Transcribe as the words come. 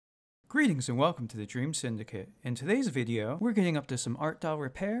Greetings and welcome to the Dream Syndicate. In today's video, we're getting up to some art doll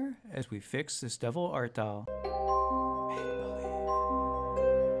repair as we fix this devil art doll.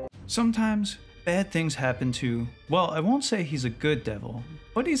 Sometimes, bad things happen to, well, I won't say he's a good devil,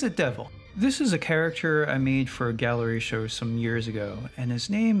 but he's a devil. This is a character I made for a gallery show some years ago, and his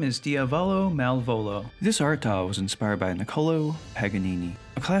name is 𝐃𝐄𝐕𝐈𝐋. This art doll was inspired by Niccolò Paganini,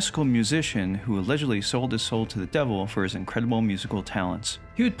 a classical musician who allegedly sold his soul to the devil for his incredible musical talents.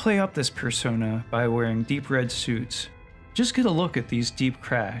 He would play up this persona by wearing deep red suits. Just get a look at these deep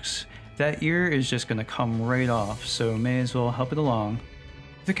cracks. That ear is just gonna come right off, so may as well help it along.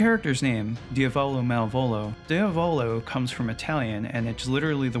 The character's name, 𝐃𝐄𝐕𝐈𝐋. Diavolo comes from Italian and it's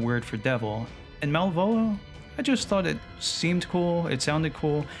literally the word for devil. And Malvolo, I just thought it seemed cool, it sounded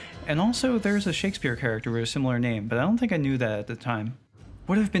cool, and also there's a Shakespeare character with a similar name, but I don't think I knew that at the time.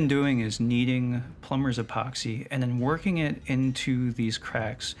 What I've been doing is kneading plumber's epoxy and then working it into these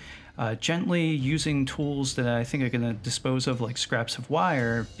cracks, gently using tools that I think are going to dispose of like scraps of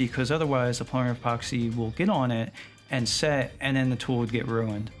wire, because otherwise the plumber's epoxy will get on it and set, and then the tool would get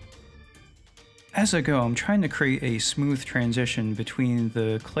ruined. As I go, I'm trying to create a smooth transition between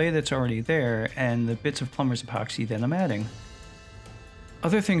the clay that's already there and the bits of plumber's epoxy that I'm adding.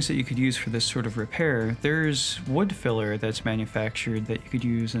 Other things that you could use for this sort of repair, there's wood filler that's manufactured that you could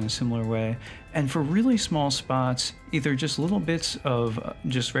use in a similar way. And for really small spots, either just little bits of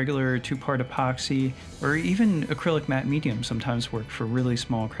just regular 2-part epoxy, or even acrylic matte medium sometimes work for really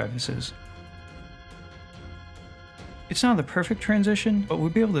small crevices. It's not the perfect transition, but we'll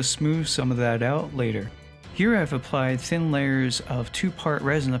be able to smooth some of that out later. Here I've applied thin layers of 2-part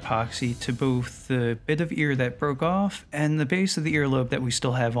resin epoxy to both the bit of ear that broke off and the base of the earlobe that we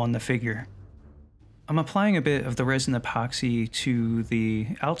still have on the figure. I'm applying a bit of the resin epoxy to the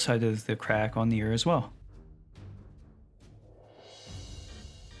outside of the crack on the ear as well.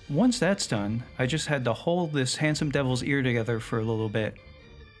 Once that's done, I just had to hold this handsome devil's ear together for a little bit.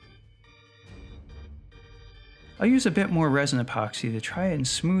 I'll use a bit more resin epoxy to try and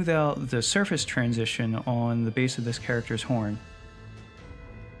smooth out the surface transition on the base of this character's horn.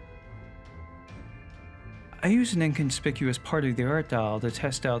 I used an inconspicuous part of the art doll to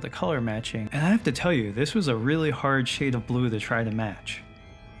test out the color matching, and I have to tell you, this was a really hard shade of blue to try to match.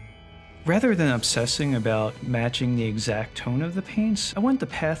 Rather than obsessing about matching the exact tone of the paints, I went the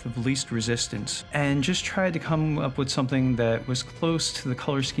path of least resistance, and just tried to come up with something that was close to the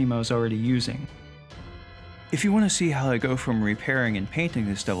color scheme I was already using. If you want to see how I go from repairing and painting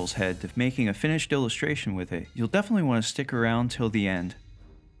this devil's head to making a finished illustration with it, you'll definitely want to stick around till the end.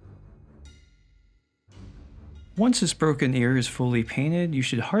 Once this broken ear is fully painted, you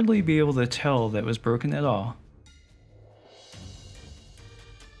should hardly be able to tell that it was broken at all.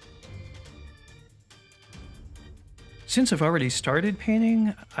 Since I've already started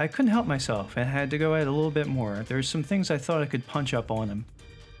painting, I couldn't help myself and had to go at it a little bit more. There's some things I thought I could punch up on him.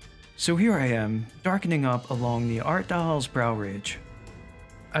 So here I am, darkening up along the art doll's brow ridge.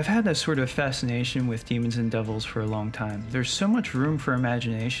 I've had a sort of fascination with demons and devils for a long time. There's so much room for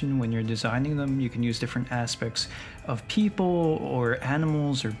imagination when you're designing them. You can use different aspects of people or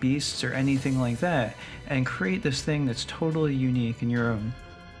animals or beasts or anything like that and create this thing that's totally unique and your own.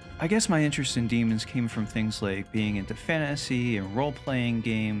 I guess my interest in demons came from things like being into fantasy and role-playing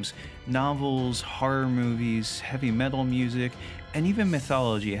games, novels, horror movies, heavy metal music, and even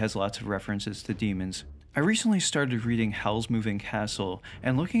mythology has lots of references to demons. I recently started reading Howl's Moving Castle,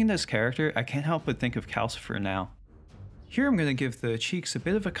 and looking at this character, I can't help but think of Calcifer now. Here I'm going to give the cheeks a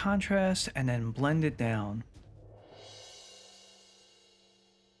bit of a contrast and then blend it down.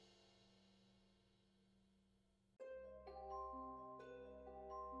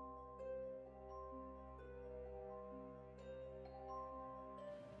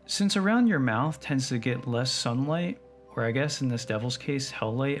 Since around your mouth tends to get less sunlight, or I guess in this devil's case,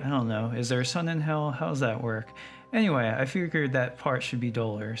 hell light, I don't know. Is there sun in hell? How does that work? Anyway, I figured that part should be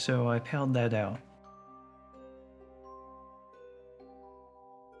duller, so I paled that out.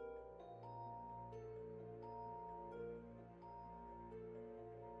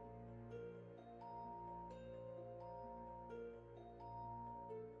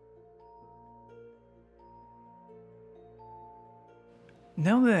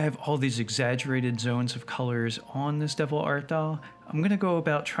 Now that I have all these exaggerated zones of colors on this devil art doll, I'm going to go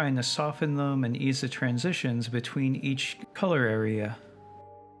about trying to soften them and ease the transitions between each color area.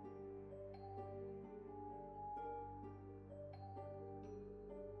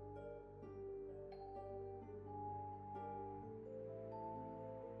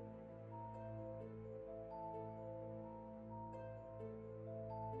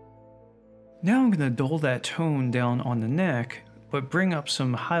 Now I'm going to dull that tone down on the neck but bring up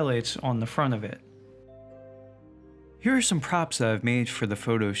some highlights on the front of it. Here are some props that I've made for the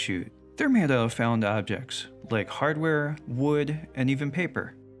photo shoot. They're made out of found objects, like hardware, wood, and even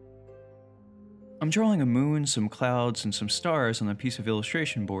paper. I'm drawing a moon, some clouds, and some stars on a piece of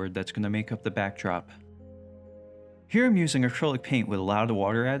illustration board that's going to make up the backdrop. Here I'm using acrylic paint with a lot of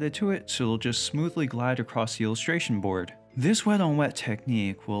water added to it, so it'll just smoothly glide across the illustration board. This wet on wet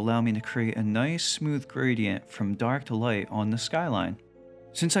technique will allow me to create a nice smooth gradient from dark to light on the skyline.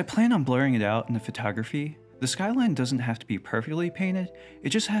 Since I plan on blurring it out in the photography, the skyline doesn't have to be perfectly painted, it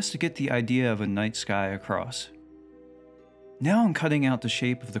just has to get the idea of a night sky across. Now I'm cutting out the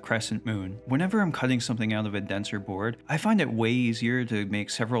shape of the crescent moon. Whenever I'm cutting something out of a denser board, I find it way easier to make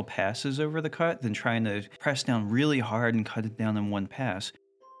several passes over the cut than trying to press down really hard and cut it down in one pass.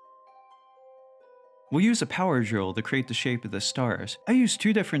 We'll use a power drill to create the shape of the stars. I used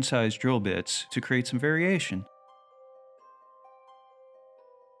 2 different sized drill bits to create some variation.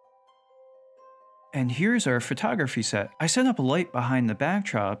 And here's our photography set. I set up a light behind the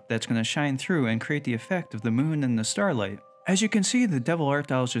backdrop that's going to shine through and create the effect of the moon and the starlight. As you can see, the devil art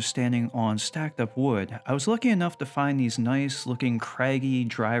doll is just standing on stacked up wood. I was lucky enough to find these nice looking craggy,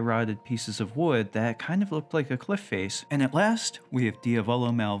 dry rotted pieces of wood that kind of looked like a cliff face. And at last, we have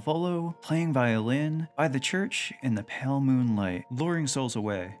Diavolo Malvolo playing violin by the church in the pale moonlight, luring souls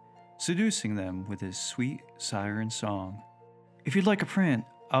away, seducing them with his sweet siren song. If you'd like a print,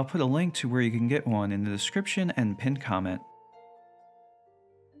 I'll put a link to where you can get one in the description and pinned comment.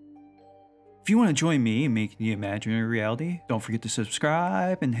 If you want to join me in making the imaginary reality, don't forget to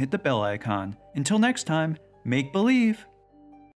subscribe and hit the bell icon. Until next time, make believe!